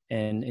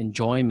and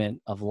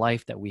enjoyment of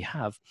life that we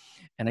have.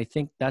 And I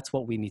think that's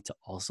what we need to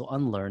also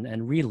unlearn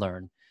and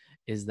relearn,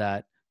 is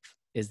that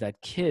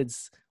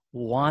kids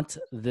want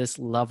this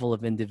level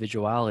of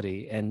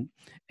individuality. And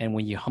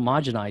when you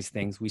homogenize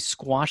things, we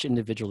squash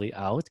individually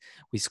out,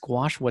 we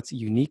squash what's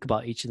unique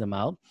about each of them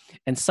out,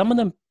 and some of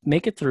them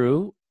make it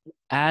through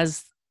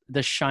as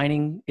the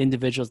shining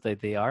individuals that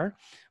they are,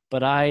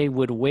 but I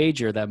would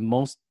wager that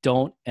most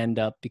don't end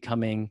up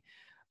becoming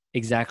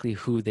exactly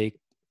who they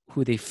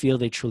feel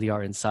they truly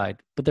are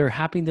inside. But they're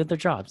happy in their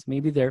jobs.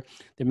 Maybe they're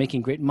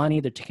making great money,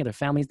 they're taking their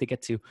families, they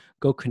get to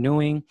go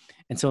canoeing,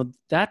 and so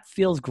that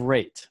feels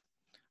great,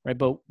 right?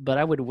 But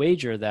I would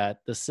wager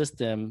that the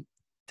system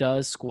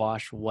does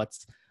squash what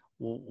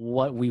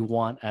we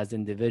want as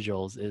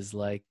individuals, is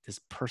like this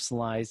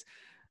personalized,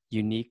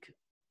 unique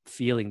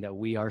feeling that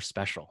we are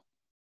special,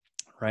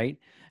 right?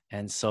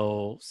 And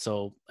so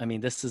I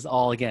mean, this is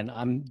all, again,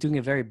 I'm doing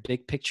a very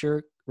big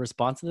picture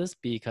response to this,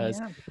 because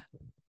Yeah.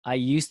 I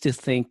used to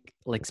think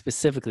like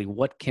specifically,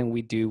 what can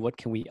we do? What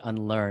can we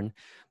unlearn?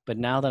 But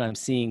now that I'm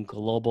seeing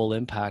global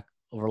impact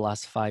over the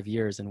last 5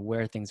 years and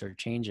where things are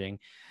changing,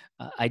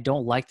 I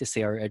don't like to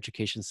say our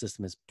education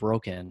system is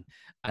broken.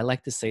 I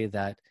like to say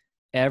that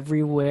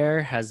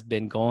everywhere has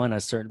been going at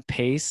a certain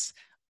pace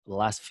the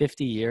last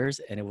 50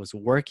 years, and it was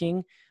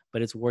working,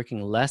 but it's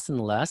working less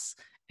and less.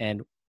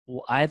 And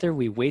either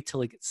we wait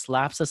till it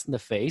slaps us in the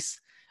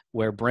face,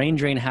 where brain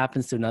drain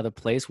happens to another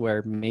place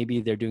where maybe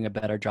they're doing a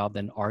better job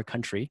than our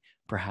country,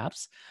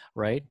 perhaps,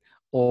 right?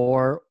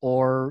 Or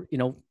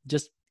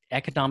just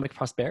economic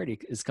prosperity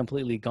is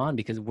completely gone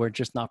because we're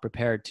just not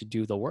prepared to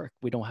do the work.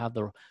 We don't have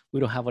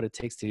what it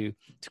takes to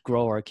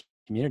grow our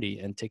community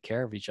and take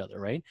care of each other,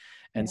 right?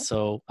 And Yeah.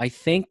 so I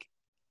think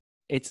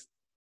it's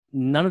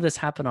none of this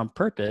happened on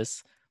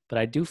purpose, but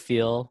I do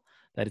feel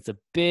that it's a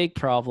big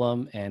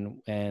problem,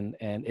 and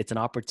it's an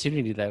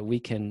opportunity that we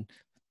can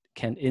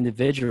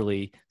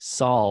individually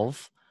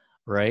solve,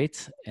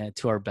 right, and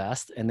to our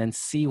best, and then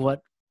see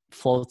what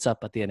floats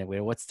up at the end of it,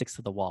 what sticks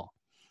to the wall.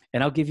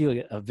 And I'll give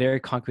you a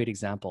very concrete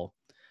example.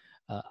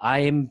 I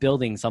am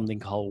building something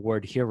called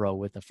Word Hero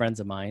with a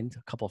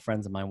couple of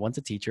friends of mine. One's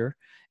a teacher,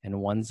 and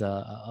one's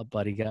a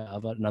buddy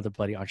of another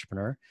buddy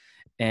entrepreneur.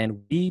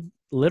 And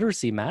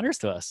literacy matters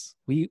to us.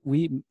 We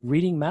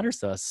reading matters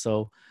to us.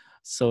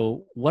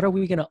 So what are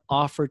we going to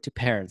offer to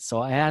parents? So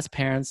I asked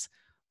parents,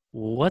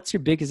 what's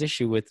your biggest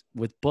issue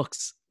with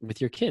books with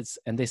your kids?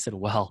 And they said,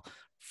 well,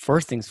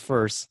 first things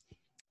first,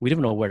 we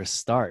don't know where to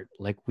start.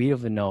 Like, we don't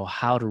even know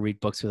how to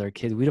read books with our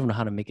kids. We don't know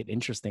how to make it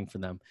interesting for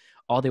them.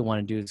 All they want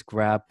to do is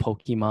grab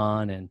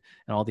Pokemon and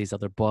all these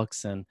other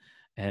books. And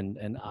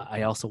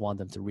I also want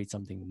them to read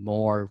something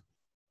more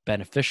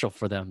beneficial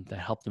for them that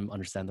help them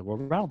understand the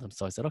world around them.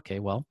 So I said, okay,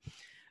 well,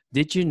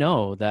 did you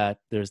know that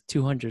there's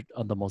 200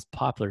 of the most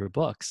popular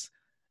books?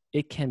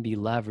 It can be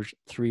leveraged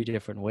 3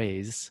 different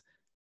ways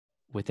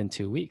within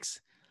 2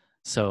 weeks.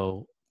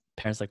 So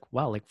parents like,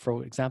 wow, like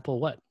for example,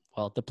 what?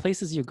 Well, The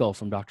Places You Go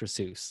from Dr.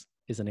 Seuss.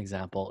 is an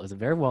example, is a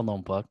very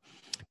well-known book,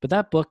 but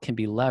that book can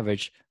be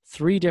leveraged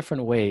 3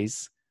 different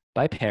ways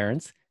by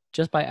parents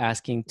just by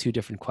asking 2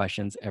 different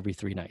questions every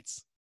 3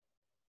 nights.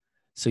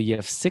 So you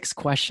have 6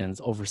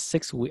 questions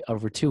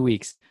over 2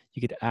 weeks.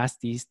 You could ask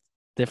these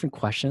different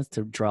questions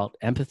to draw out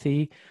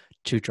empathy,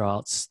 to draw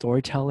out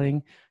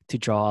storytelling, to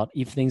draw out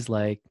even things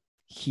like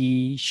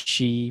he,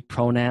 she,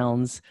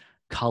 pronouns,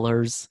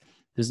 colors.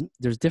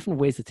 There's different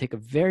ways to take a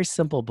very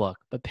simple book,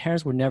 but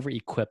parents were never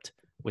equipped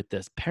with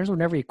this. Parents were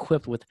never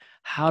equipped with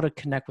how to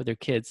connect with their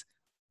kids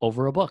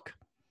over a book,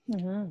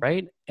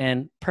 right?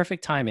 And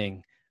perfect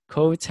timing.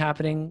 COVID's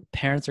happening.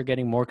 Parents are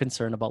getting more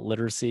concerned about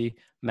literacy,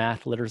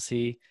 math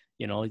literacy,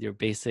 your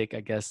basic, I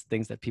guess,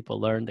 things that people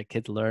learn, that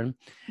kids learn.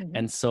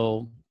 And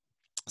so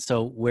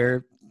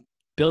we're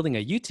building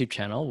a YouTube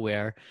channel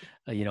where,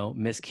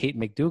 Miss Kate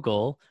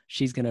McDougall,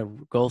 she's going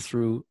to go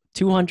through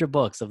 200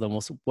 books of the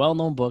most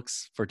well-known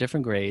books for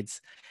different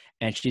grades.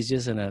 And she's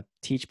just going to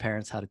teach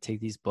parents how to take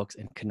these books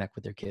and connect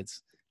with their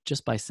kids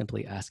just by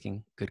simply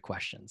asking good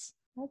questions.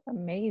 That's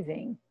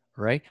amazing.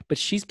 Right? But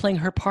she's playing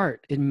her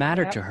part. It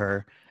mattered to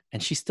her.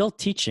 And she's still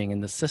teaching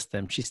in the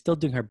system. She's still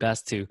doing her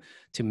best to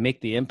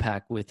make the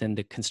impact within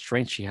the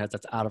constraints she has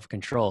that's out of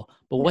control.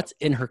 But what's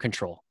in her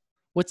control?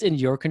 What's in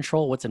your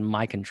control? What's in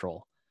my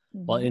control?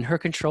 Well, in her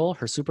control,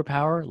 her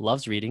superpower,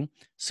 loves reading,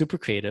 super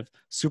creative,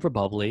 super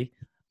bubbly,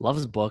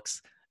 loves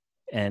books.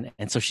 And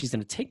so she's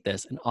going to take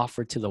this and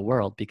offer it to the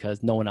world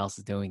because no one else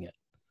is doing it.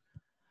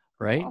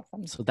 Right?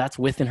 Awesome. So that's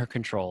within her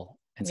control.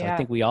 And so I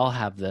think we all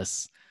have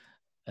this,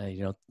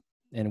 and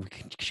we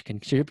can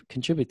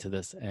contribute to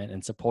this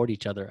and support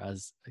each other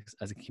as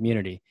a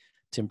community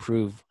to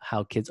improve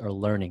how kids are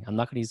learning. I'm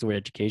not going to use the word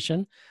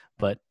education,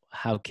 but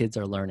how kids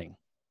are learning.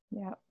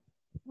 Yeah,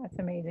 that's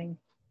amazing.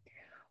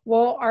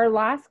 Well, our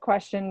last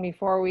question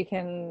before we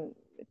can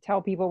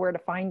tell people where to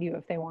find you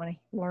if they want to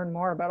learn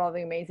more about all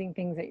the amazing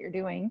things that you're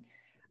doing.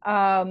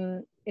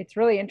 It's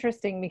really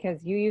interesting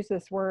because you use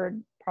this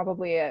word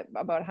probably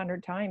about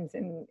 100 times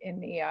in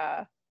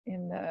the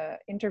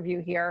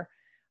interview here.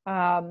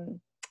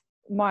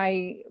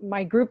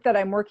 My group that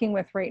I'm working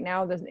with right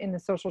now, in the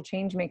Social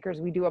Change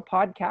Makers, we do a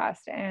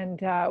podcast,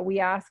 and we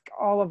ask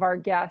all of our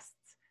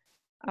guests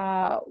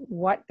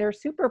what their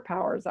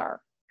superpowers are,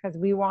 because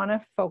we want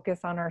to focus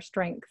on our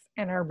strengths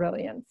and our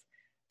brilliance.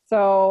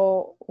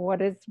 So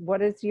what is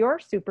your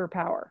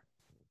superpower?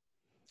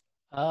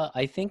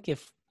 I think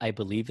if I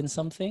believe in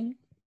something,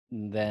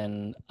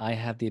 then I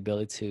have the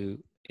ability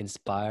to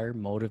inspire,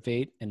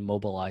 motivate, and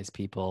mobilize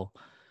people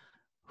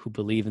who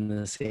believe in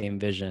the same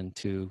vision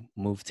to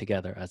move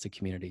together as a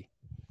community.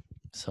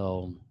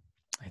 So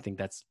I think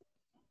that's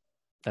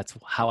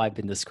how I've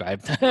been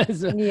described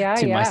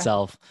to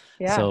myself.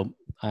 Yeah. So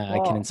I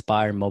can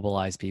inspire,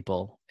 mobilize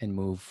people and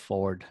move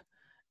forward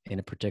in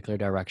a particular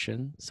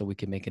direction so we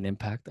can make an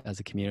impact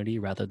as a community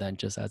rather than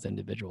just as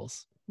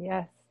individuals.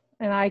 Yes.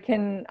 And I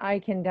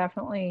can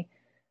definitely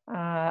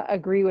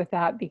agree with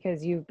that,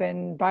 because you've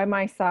been by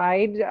my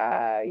side.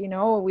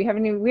 We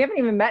haven't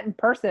even met in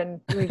person.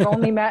 We've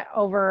only met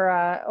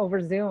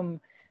over Zoom.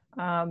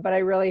 But I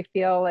really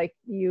feel like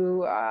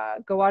you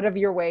go out of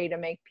your way to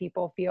make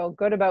people feel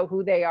good about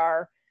who they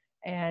are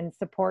and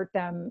support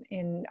them.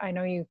 I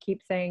know you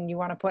keep saying you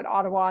want to put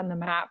Ottawa on the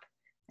map,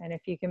 and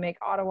if you can make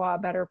Ottawa a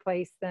better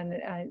place,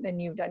 then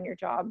you've done your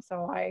job.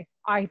 So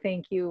I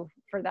thank you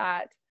for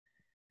that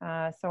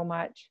so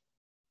much.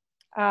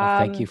 Well,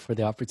 thank you for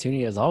the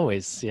opportunity as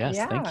always. Yes,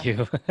 thank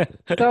you.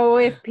 So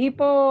if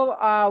people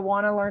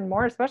want to learn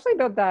more, especially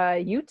about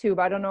the YouTube,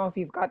 I don't know if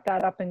you've got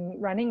that up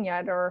and running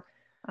yet, or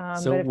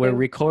so we're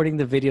recording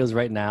the videos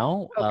right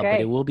now, but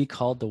it will be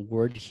called the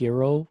Word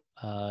Hero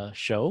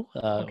show,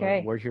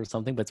 or Word Hero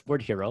something, but it's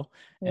Word Hero.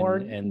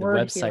 And the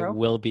website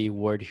will be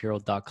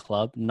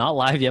wordhero.club. Not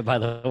live yet, by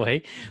the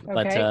way,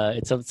 but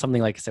it's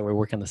something, like I said, we're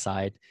working on the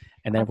side.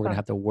 And then we're going to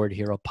have the Word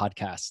Hero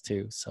podcast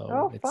too.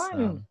 So it's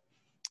fun.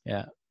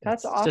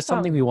 That's awesome. Just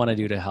something we want to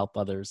do to help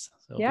others.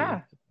 So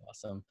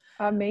awesome.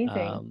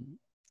 Amazing.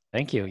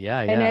 Thank you.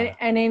 And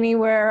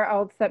anywhere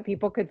else that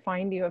people could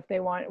find you if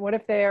they want. What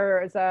if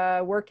there's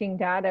a working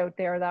dad out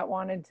there that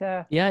wanted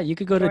to? Yeah, you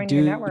could go to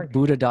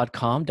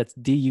buddha.com. That's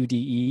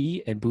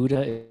DUDE, and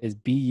Buddha is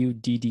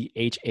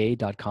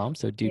BUDDHA.com.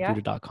 So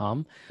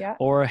buddha.com,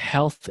 or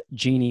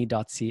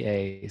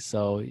healthgenie.ca.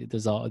 So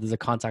there's a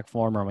contact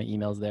form, or my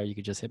email's there. You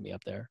could just hit me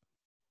up there.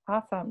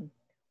 Awesome.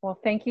 Well,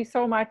 thank you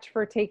so much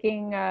for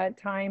taking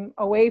time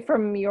away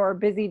from your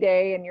busy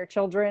day and your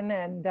children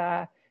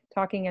and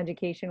talking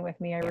education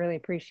with me. I really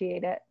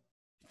appreciate it.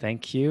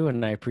 Thank you.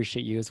 And I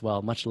appreciate you as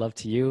well. Much love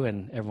to you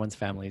and everyone's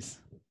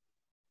families.